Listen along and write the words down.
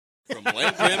From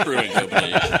Land Grant Brewing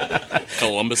Company,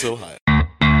 Columbus, Ohio.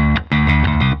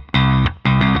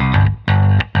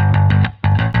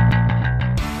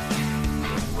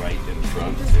 Right in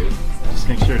front, too. Just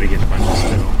make sure to get a bunch of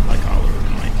spittle, like all over the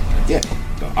mic. Yeah,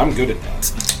 I'm good at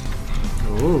that.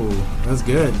 Oh, that's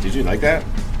good. Did you like that?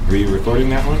 Were you recording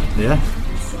that one? Yeah.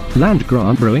 Land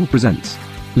Grant Brewing presents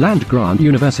Land Grant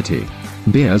University.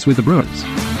 Beers with the Brewers.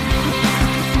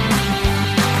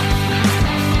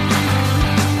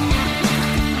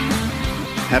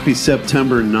 Happy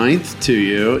September 9th to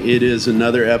you. It is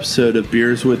another episode of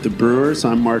Beers with the Brewers.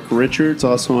 I'm Mark Richards.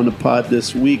 Also on the pod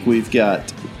this week, we've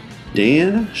got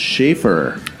Dan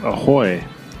Schaefer. Ahoy.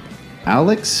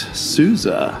 Alex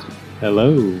Souza.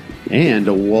 Hello.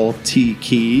 And Walt T.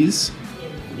 Keys.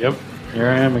 Yep, here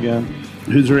I am again.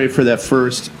 Who's ready for that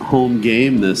first home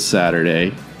game this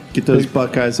Saturday? Get those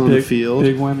Buckeyes on the field.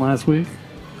 Big win last week.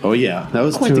 Oh, yeah. That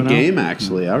was quite the 2-0. game,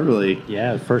 actually. I really...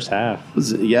 Yeah, the first half.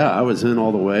 I was in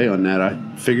all the way on that. I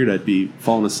figured I'd be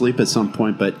falling asleep at some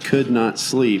point, but could not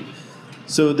sleep.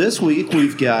 So this week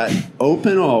we've got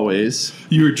Open Always.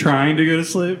 You were trying to go to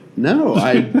sleep? No,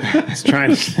 I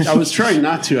was trying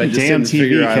not to. I just Damn didn't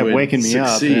figure TV I kept would waking me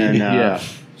succeed. up. And, yeah.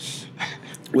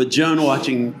 With Joan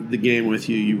watching the game with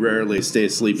you, you rarely stay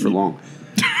asleep for long.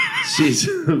 She's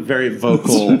a very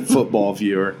vocal football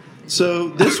viewer. So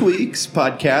this week's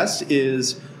podcast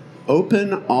is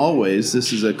Open Always.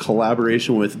 This is a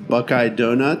collaboration with Buckeye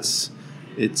Donuts.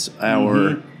 It's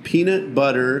our peanut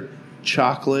butter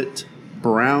chocolate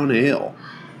brown ale.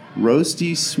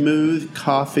 Roasty, smooth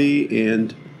coffee,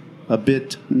 and a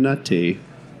bit nutty.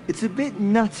 It's a bit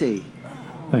nutty.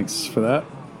 Thanks for that.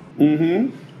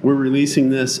 We're releasing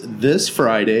this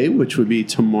Friday, which would be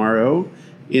tomorrow,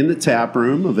 in the tap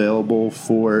room, available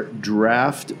for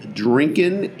draft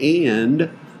drinking and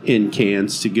in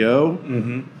cans to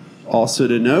go. Also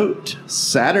to note,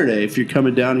 Saturday, if you're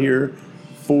coming down here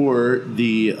for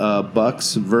the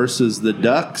Bucks versus the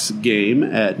Ducks game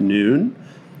at noon,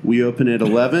 we open at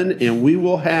 11, and we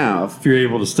will have... If you're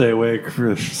able to stay awake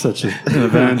for such an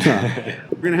event.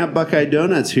 We're going to have Buckeye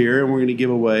Donuts here, and we're going to give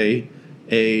away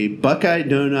a Buckeye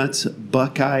Donuts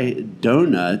Buckeye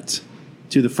Donut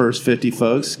to the first 50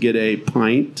 folks. Get a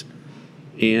pint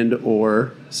and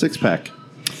or six-pack.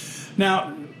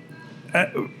 Now,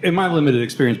 in my limited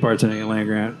experience bartending at Land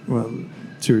Grant,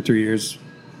 2 or 3 years,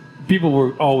 people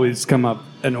will always come up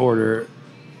and order,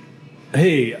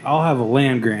 hey, I'll have a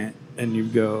Land Grant. And you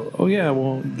go, oh, yeah,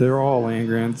 well, they're all Land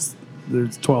Grants.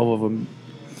 There's 12 of them.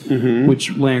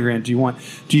 Which Land Grant do you want?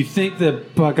 Do you think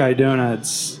that Buckeye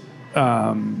Donuts,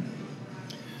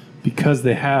 because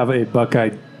they have a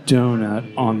Buckeye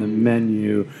Donut on the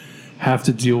menu, have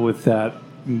to deal with that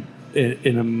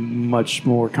in a much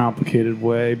more complicated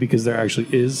way because there actually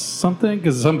is something?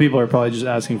 Because some people are probably just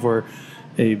asking for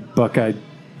a Buckeye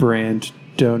brand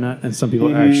donut, and some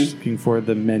people are actually asking for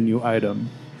the menu item.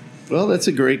 Well, that's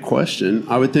a great question.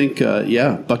 I would think,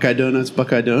 Buckeye Donuts,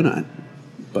 Buckeye Donut.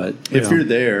 But if you're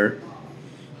there,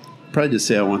 probably just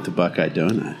say I want the Buckeye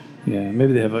Donut. Yeah,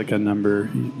 maybe they have like a number.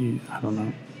 I don't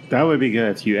know. That would be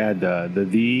good if you add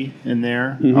the in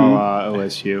there, a la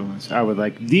OSU. So I would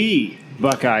like the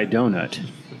Buckeye Donut.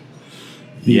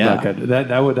 Buckeye.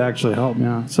 That would actually help,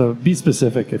 yeah. So be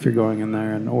specific if you're going in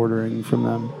there and ordering from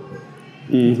them.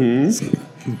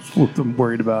 I'm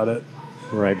worried about it.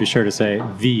 Right, be sure to say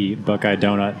the Buckeye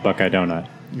Donut, Buckeye Donut.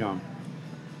 Yeah.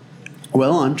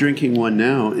 Well, I'm drinking one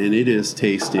now, and it is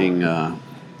tasting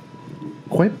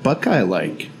quite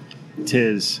Buckeye-like.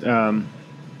 Tis.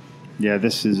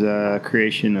 This is a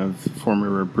creation of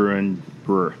former Bruin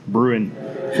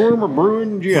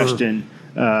Justin,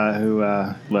 who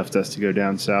left us to go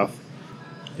down south.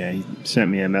 Yeah, he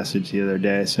sent me a message the other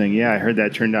day saying, I heard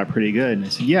that turned out pretty good. And I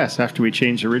said, yes, after we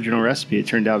changed the original recipe, it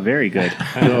turned out very good.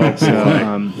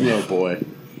 Oh, boy.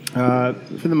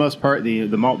 For the most part, the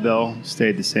malt bill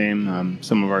stayed the same.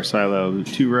 Some of our silo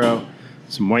 2-row,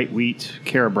 some white wheat,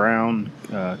 Cara Brown,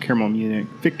 Caramel Munich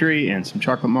Victory, and some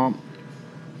chocolate malt.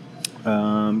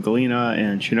 Galena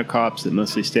and Chinook hops that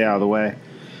mostly stay out of the way.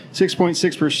 6.6%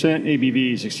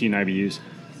 ABV, 16 IBUs.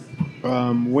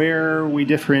 Where we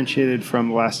differentiated from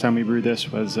the last time we brewed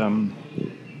this was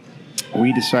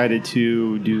we decided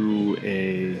to do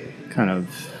a kind of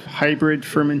hybrid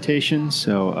fermentation.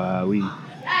 So we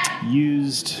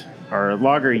used our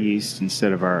lager yeast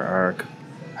instead of our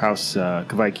house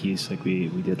Kvike yeast like we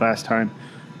did last time.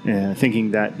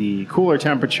 Thinking that the cooler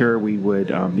temperature we would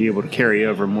be able to carry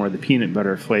over more of the peanut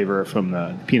butter flavor from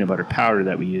the peanut butter powder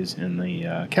that we use in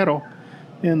the kettle.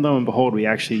 And lo and behold, we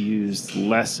actually used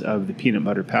less of the peanut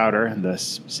butter powder,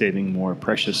 thus saving more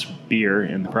precious beer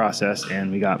in the process,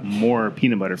 and we got more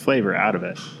peanut butter flavor out of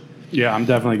it. Yeah, I'm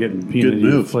definitely getting peanut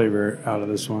move. flavor out of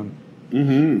this one.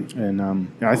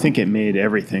 And I think it made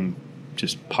everything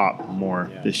just pop more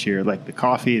this year. Like the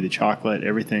coffee, the chocolate,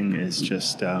 everything is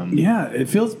just. Yeah, it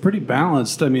feels pretty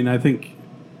balanced. I mean, I think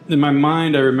in my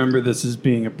mind, I remember this as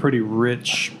being a pretty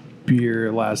rich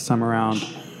beer last time around.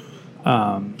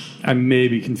 I may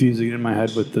be confusing it in my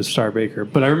head with the Star Baker,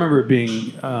 but I remember it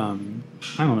being, I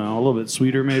don't know, a little bit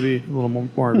sweeter, maybe a little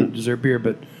more of a dessert beer.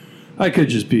 But I could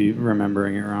just be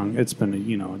remembering it wrong. It's been a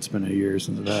year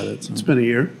since I've had it. So. It's been a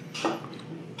year.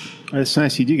 It's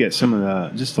nice. You do get some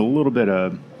of just a little bit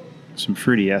of some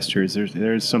fruity esters.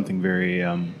 There's something very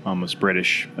almost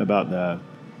British about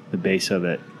the base of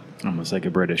it, almost like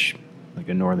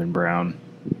a northern brown.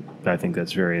 I think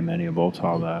that's very amenable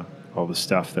to all the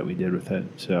stuff that we did with it.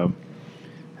 So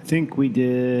I think we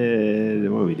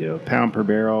did, what did we do? A pound per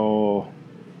barrel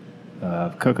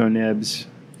of cocoa nibs,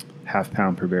 half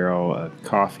pound per barrel of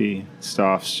coffee,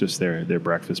 Stoff's, just their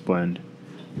breakfast blend.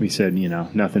 We said,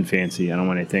 nothing fancy. I don't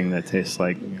want anything that tastes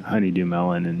like honeydew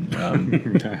melon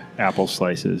and apple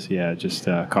slices. Yeah, just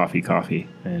coffee.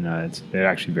 And it's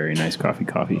actually very nice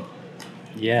coffee.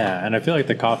 Yeah, and I feel like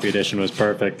the coffee edition was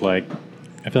perfect. Like,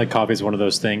 I feel like coffee is one of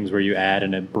those things where you add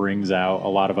and it brings out a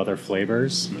lot of other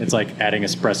flavors. It's like adding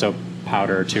espresso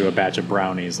powder to a batch of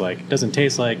brownies. Like, it doesn't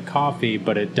taste like coffee,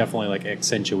 but it definitely like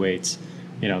accentuates,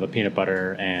 the peanut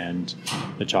butter and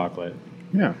the chocolate.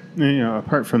 Yeah, and,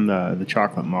 apart from the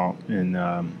chocolate malt and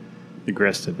the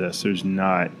grist of this, there's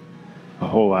not a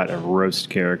whole lot of roast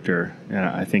character, and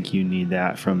I think you need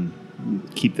that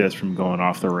keep this from going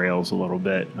off the rails a little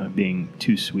bit, being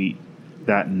too sweet.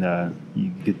 That and you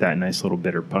get that nice little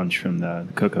bitter punch from the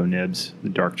cocoa nibs, the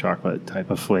dark chocolate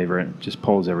type of flavor. It just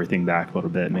pulls everything back a little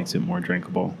bit, makes it more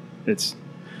drinkable. It's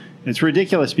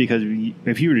ridiculous because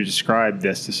if you were to describe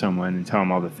this to someone and tell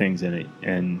them all the things in it,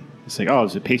 and it's like, oh,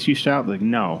 is it pastry stout? Like,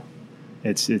 no,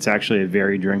 it's actually a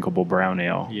very drinkable brown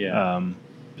ale. Yeah.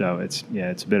 So it's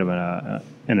a bit of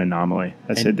an anomaly.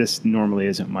 I said this normally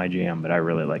isn't my jam, but I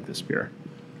really like this beer.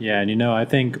 Yeah, and I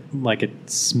think like it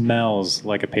smells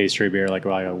like a pastry beer, like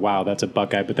wow, that's a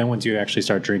Buckeye. But then once you actually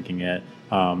start drinking it,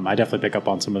 I definitely pick up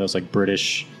on some of those like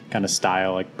British kind of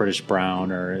style, like British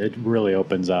brown, or it really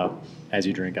opens up as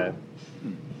you drink it.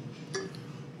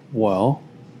 Well,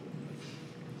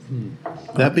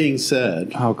 that being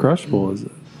said, how crushable is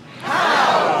it?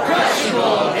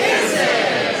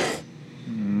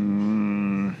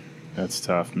 That's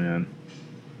tough, man.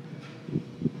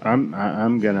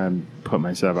 I'm gonna put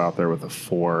myself out there with a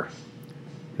 4.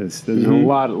 There's a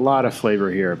lot of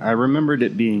flavor here. I remembered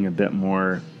it being a bit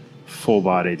more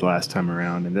full-bodied last time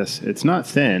around, and it's not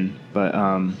thin, but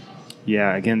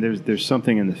again, there's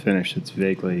something in the finish that's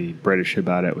vaguely British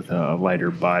about it, with a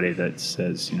lighter body that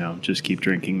says, just keep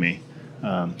drinking me. So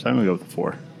I'm gonna go with a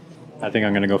 4. I think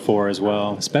I'm gonna go 4 as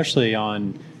well, especially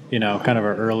on kind of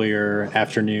an earlier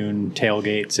afternoon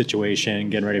tailgate situation,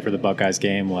 getting ready for the Buckeyes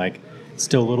game. Like, it's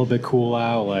still a little bit cool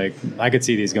out. Like, I could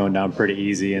see these going down pretty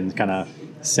easy and kind of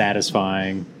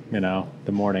satisfying,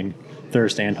 the morning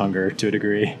thirst and hunger to a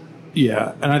degree.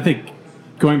 Yeah, and I think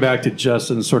going back to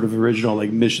Justin's sort of original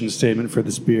like mission statement for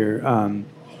this beer,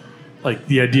 like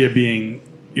the idea being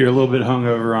you're a little bit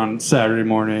hungover on Saturday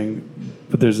morning,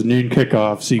 but there's a noon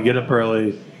kickoff, so you get up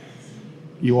early,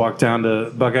 you walk down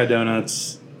to Buckeye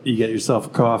Donuts, you get yourself a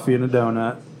coffee and a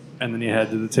donut, and then you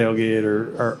head to the tailgate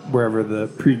or wherever the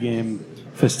pregame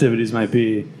festivities might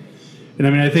be. And I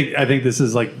mean, I think this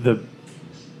is like the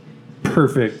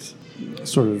perfect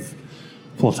sort of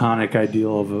platonic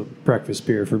ideal of a breakfast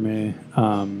beer for me.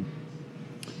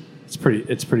 It's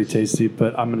pretty tasty,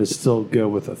 but I'm going to still go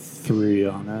with a 3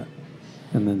 on it,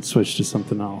 and then switch to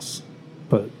something else.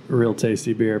 But real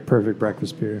tasty beer, perfect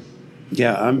breakfast beer.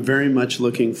 Yeah, I'm very much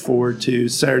looking forward to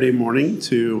Saturday morning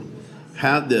to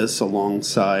have this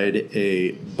alongside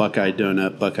a Buckeye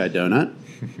Donut.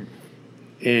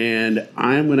 And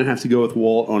I'm going to have to go with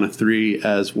Walt on a 3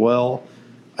 as well.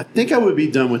 I think I would be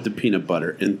done with the peanut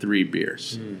butter in 3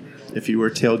 beers. If you were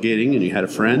tailgating and you had a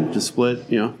friend to split,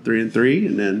 3 and 3,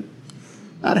 and then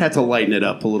I'd have to lighten it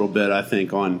up a little bit, I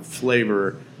think, on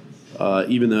flavor,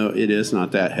 even though it is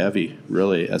not that heavy,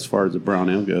 really, as far as the brown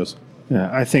ale goes. Yeah,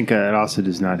 I think it also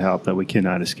does not help that we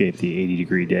cannot escape the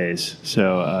 80-degree days.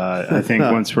 So I think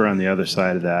once we're on the other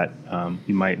side of that,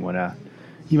 you might want to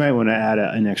add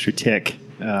an extra tick.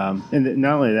 And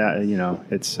not only that,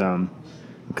 it's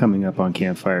coming up on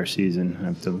campfire season. I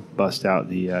have to bust out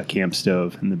the camp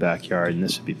stove in the backyard, and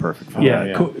this would be perfect for that.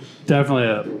 Yeah, cool.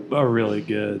 Definitely a really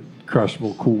good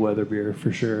crushable cool weather beer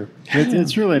for sure.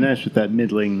 It's really nice with that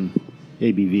middling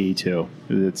ABV too.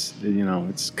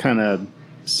 It's kind of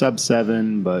sub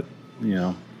 7, but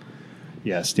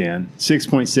Yeah, Stan.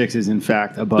 6.6 is in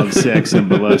fact above 6 and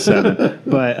below 7.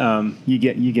 But you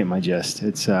get my gist.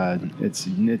 It's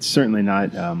certainly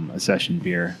not a session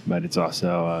beer, but it's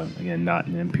also again not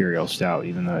an imperial stout,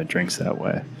 even though it drinks that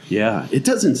way. Yeah, it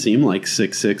doesn't seem like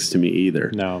 6.6 to me either.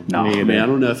 No, me either. I mean, I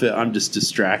don't know if I'm just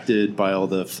distracted by all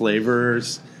the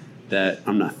flavors that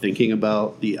I'm not thinking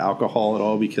about the alcohol at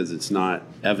all because it's not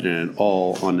evident at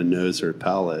all on the nose or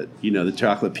palate. You know, the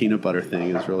chocolate peanut butter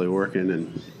thing is really working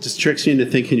and just tricks you into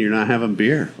thinking you're not having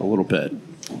beer a little bit.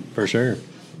 for sure.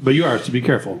 But you are, so be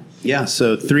careful. Yeah,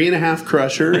 so 3.5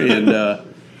 crusher and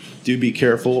do be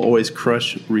careful. Always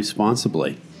crush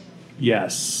responsibly.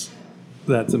 Yes,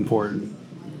 that's important.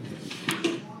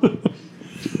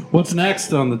 What's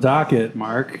next on the docket,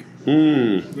 Mark?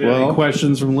 Any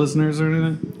questions from listeners or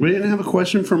anything? We didn't have a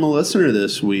question from a listener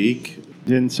this week.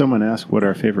 Didn't someone ask what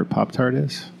our favorite Pop-Tart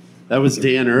is? That was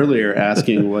Dan earlier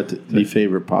asking what the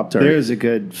favorite Pop-Tart There's a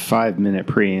good 5-minute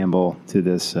preamble to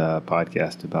this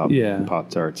podcast about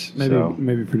Pop-Tarts.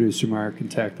 Maybe producer Mark can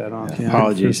tack that on. Yeah,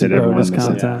 Apologies for that everyone bonus missed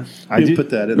content. I do put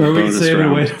that in the Or we can bonus save it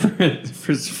round. away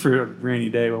for a rainy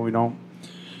day when we don't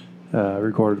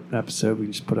record an episode. We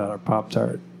can just put out our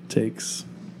Pop-Tart takes.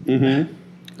 Mm-hmm.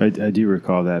 I do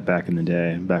recall that back in the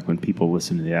day, back when people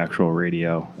listened to the actual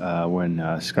radio,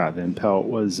 when Scott Van Pelt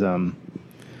was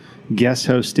guest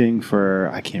hosting for,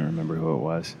 I can't remember who it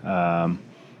was.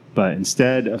 But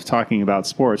instead of talking about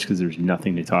sports, because there's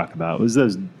nothing to talk about, it was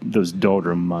those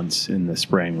doldrum months in the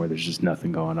spring where there's just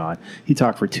nothing going on. He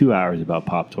talked for 2 hours about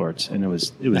Pop-Tarts, and it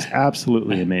was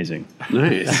absolutely amazing.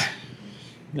 Nice.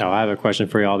 Now, I have a question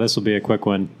for y'all. This will be a quick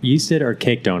one. Yeasted or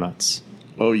cake donuts?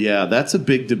 Oh, yeah. That's a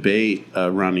big debate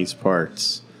around these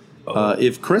parts.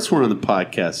 If Chris were on the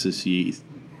podcast this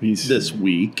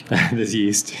week, This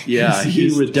yeast. yeah,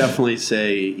 he would definitely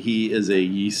say he is a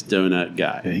yeast donut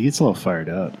guy. Yeah, he gets a little fired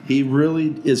up. He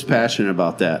really is passionate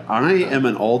about that. I am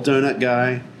an all donut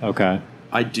guy. Okay.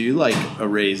 I do like a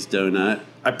raised donut.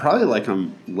 I probably like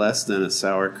them less than a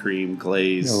sour cream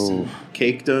glazed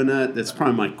cake donut. That's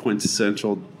probably my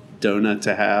quintessential donut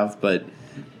to have. But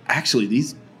actually,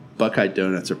 these Buckeye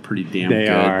donuts are pretty damn They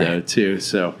good, are. though, too.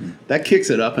 So that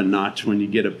kicks it up a notch when you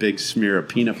get a big smear of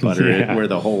peanut butter Yeah. where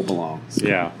the hole belongs.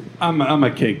 Yeah. I'm a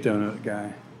cake donut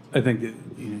guy. I think that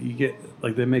you get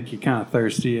like they make you kind of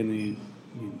thirsty and you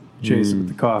chase it with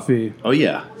the coffee. Oh,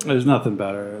 yeah. There's nothing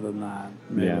better than that.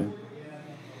 Maybe. Yeah.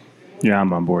 Yeah,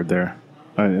 I'm on board there.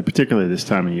 Particularly this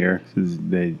time of year, because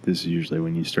this is usually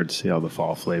when you start to see all the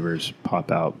fall flavors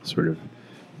pop out, sort of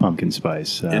pumpkin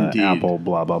spice, Indeed. apple,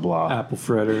 blah, blah, blah. Apple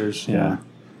fritters. Yeah.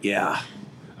 Yeah.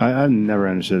 I've never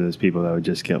understood those people that would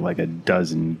just get like a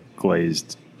dozen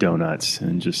glazed donuts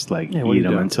and just like Yeah, what eat are you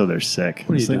them doing? until they're sick.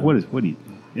 What are It's you like, doing? what do you...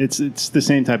 It's the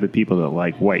same type of people that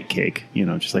like white cake,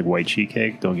 just like white sheet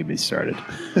cake. Don't get me started.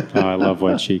 Oh, I love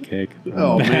white sheet cake.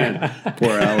 Oh, man.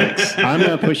 Poor Alex. I'm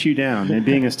going to push you down. And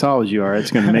being as tall as you are,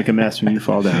 it's going to make a mess when you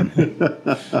fall down.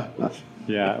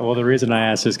 Yeah. Well, the reason I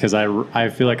asked is because I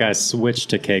feel like I switched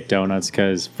to cake donuts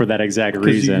because for that exact Because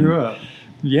reason. you grew up.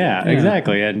 Yeah,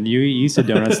 exactly. And you used to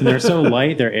donuts, and they're so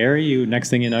light, they're airy.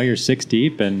 Next thing you know, you're 6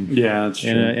 deep, and Yeah, that's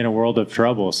true. in a world of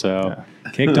trouble. So,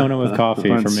 cake donut with coffee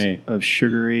for Bunch me. of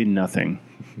sugary nothing.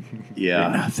 Yeah.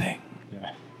 Nothing.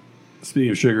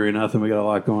 Speaking of sugary nothing, we got a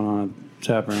lot going on at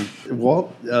Tap Room.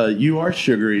 Walt, you are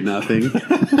sugary nothing. Is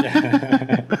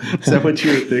that what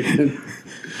you were thinking?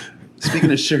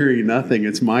 Speaking of sugary nothing,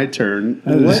 it's my turn.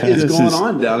 What is this going is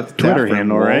on down at the Twitter tap room,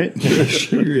 handle, Walt? right?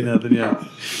 Sugary nothing, yeah.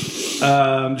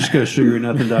 Just go to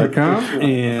sugarynothing.com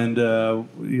and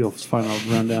you'll find a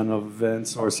rundown of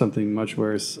events or something much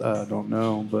worse. Don't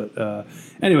know. But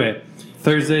anyway,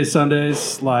 Thursdays,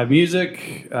 Sundays, live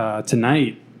music.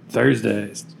 Tonight,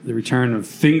 Thursdays, the return of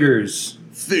Fingers.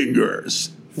 Fingers.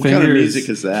 What kind of Fingers. music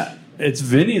is that? It's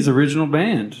Vinny's original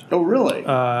band. Oh, really?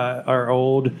 Our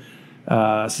old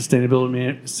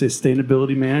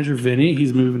sustainability manager, Vinny.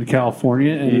 He's moving to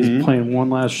California and he's playing one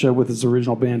last show with his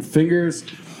original band, Fingers.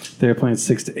 They're playing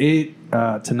 6 to 8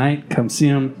 tonight. Come see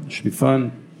them. It should be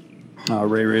fun.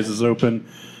 Ray Ray's is open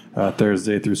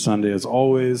Thursday through Sunday as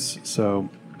always. So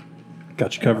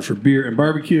got you covered for beer and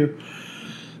barbecue.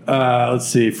 Let's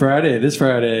see. This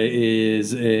Friday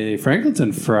is a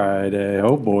Franklinton Friday.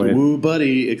 Oh boy. Woo,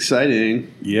 buddy.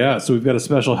 Exciting. Yeah, so we've got a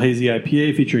special hazy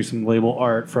IPA featuring some label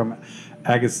art from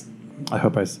I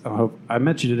hope I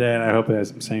met you today, and I hope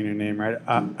I'm saying your name right.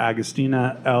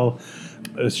 Agustina L.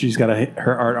 She's got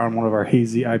her art on one of our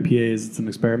hazy IPAs. It's an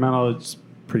experimental. It's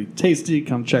pretty tasty.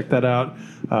 Come check that out.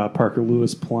 Parker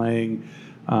Lewis playing,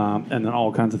 and then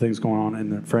all kinds of things going on in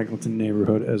the Franklinton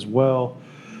neighborhood as well.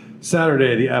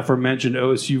 Saturday, the aforementioned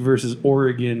OSU versus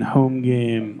Oregon home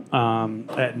game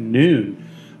at noon.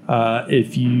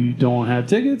 If you don't have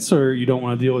tickets or you don't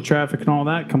want to deal with traffic and all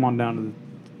that, come on down to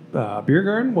the beer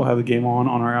garden. We'll have the game on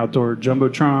our outdoor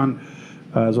Jumbotron,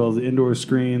 as well as the indoor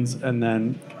screens. And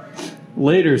then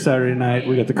later Saturday night,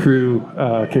 we got the Crew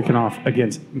kicking off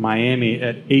against Miami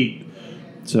at 8.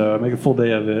 So make a full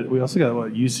day of it. We also got,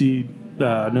 UC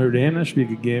Notre Dame. That should be a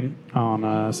good game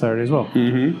on Saturday as well.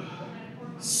 Mm-hmm.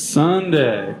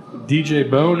 Sunday, DJ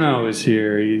Bono is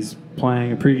here. He's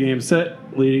playing a pregame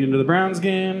set leading into the Browns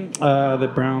game.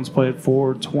 The Browns play at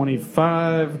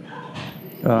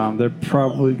 4:25. They're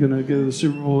probably going to go to the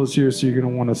Super Bowl this year, so you're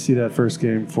going to want to see that first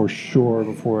game for sure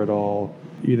before it all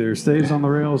either stays on the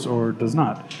rails or does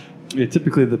not. Yeah,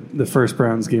 typically, the first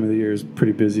Browns game of the year is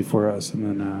pretty busy for us, and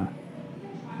then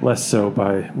less so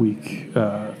by week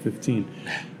 15.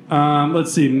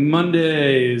 Let's see.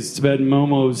 Mondays, Tibetan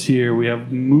Momo's here. We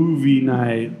have movie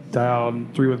night. Dial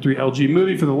 313 LG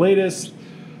Movie for the latest,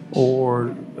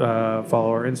 or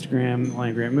follow our Instagram,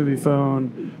 Land Grant Movie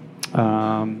Phone.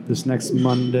 This next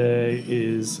Monday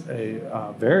is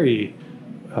a very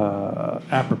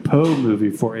apropos movie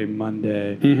for a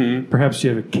Monday. Mm-hmm. Perhaps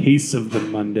you have a case of the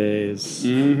Mondays.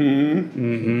 Mm-hmm.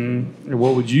 Mm-hmm.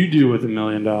 What would you do with $1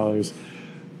 million?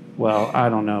 Well, I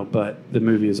don't know, but the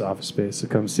movie is Office Space, so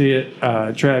come see it.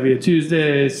 Travia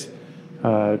Tuesdays,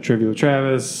 Trivia with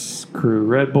Travis, Crew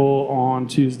Red Bull on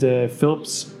Tuesday,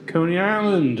 Phillips Coney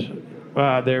Island.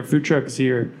 Their food truck is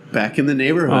here Back in the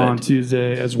neighborhood. on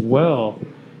Tuesday as well.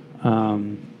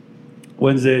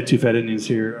 Wednesday, Two Fat Indians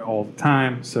here all the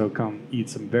time, so come eat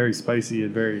some very spicy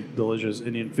and very delicious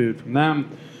Indian food from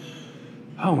them.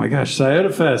 Oh my gosh,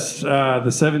 Scioto Fest, the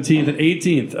 17th and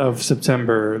 18th of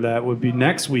September. That would be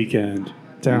next weekend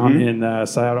down in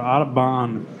Scioto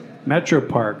Audubon Metro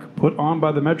Park, put on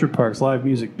by the Metro Parks, live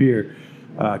music, beer,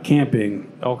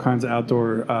 camping, all kinds of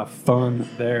outdoor fun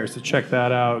there. So check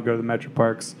that out. Go to the Metro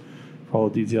Parks for all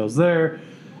the details there.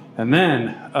 And then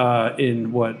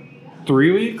in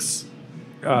 3 weeks,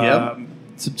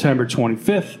 September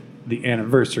 25th, the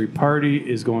anniversary party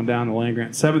is going down, the Land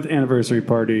Grant 7th anniversary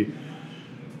party.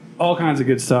 All kinds of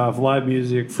good stuff. Live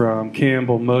music from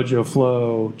Campbell, Mojo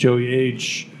Flow, Joey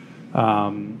H,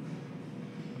 all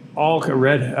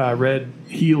Red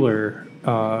Healer,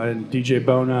 and DJ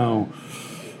Bono.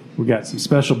 We got some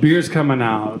special beers coming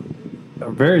out. A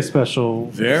very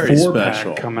special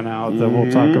four-pack coming out that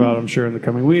we'll talk about, I'm sure, in the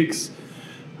coming weeks.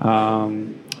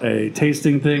 A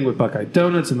tasting thing with Buckeye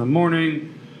Donuts in the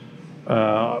morning.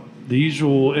 The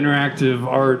usual interactive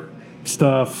art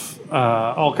stuff.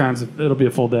 All kinds of. It'll be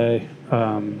a full day.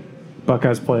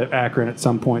 Buckeyes play at Akron at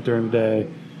some point during the day.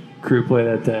 Crew play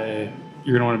that day.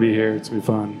 You're gonna want to be here. It's gonna be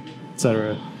fun,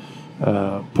 etc.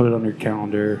 Put it on your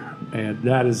calendar, and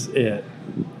that is it.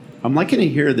 I'm liking to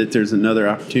hear that there's another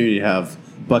opportunity to have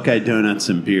Buckeye Donuts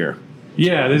and beer.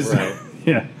 Yeah, this. Right.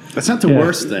 Yeah, That's not the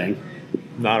worst thing.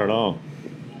 Not at all.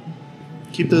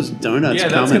 Keep those donuts yeah,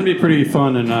 coming. that's going to be pretty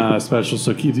fun and special.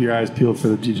 So keep your eyes peeled for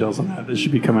the details on that. This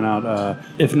should be coming out,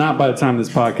 if not by the time this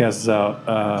podcast is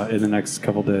out, in the next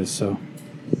couple days. So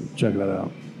check that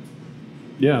out.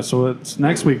 Yeah. So it's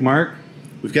next week, Mark.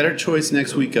 We've got our choice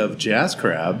next week of Jazz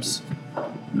Crabs,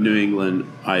 New England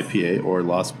IPA, or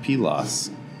Los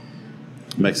Pilas,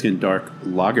 Mexican dark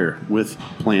lager with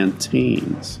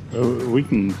plantains. We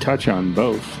can touch on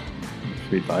both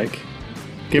if we'd like.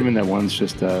 Given that one's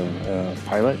just a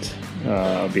pilot,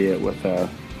 albeit with a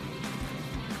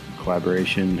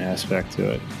collaboration aspect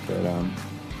to it. But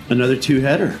Another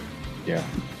two-header. yeah.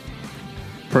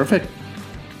 Perfect.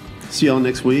 See y'all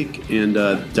next week, and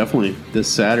definitely this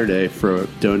Saturday for a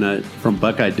donut from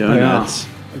Buckeye Donuts.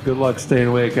 Yeah. Good luck staying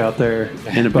awake out there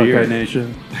And a Buckeye beer.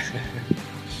 Nation.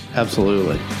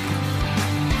 Absolutely.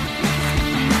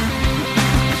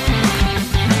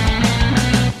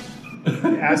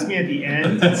 Ask me at the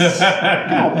end.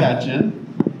 I'll patch in.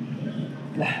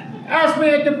 Ask me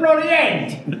at the bloody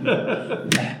end.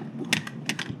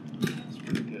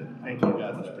 Thank you.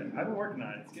 I've been working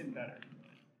on it. It's getting better.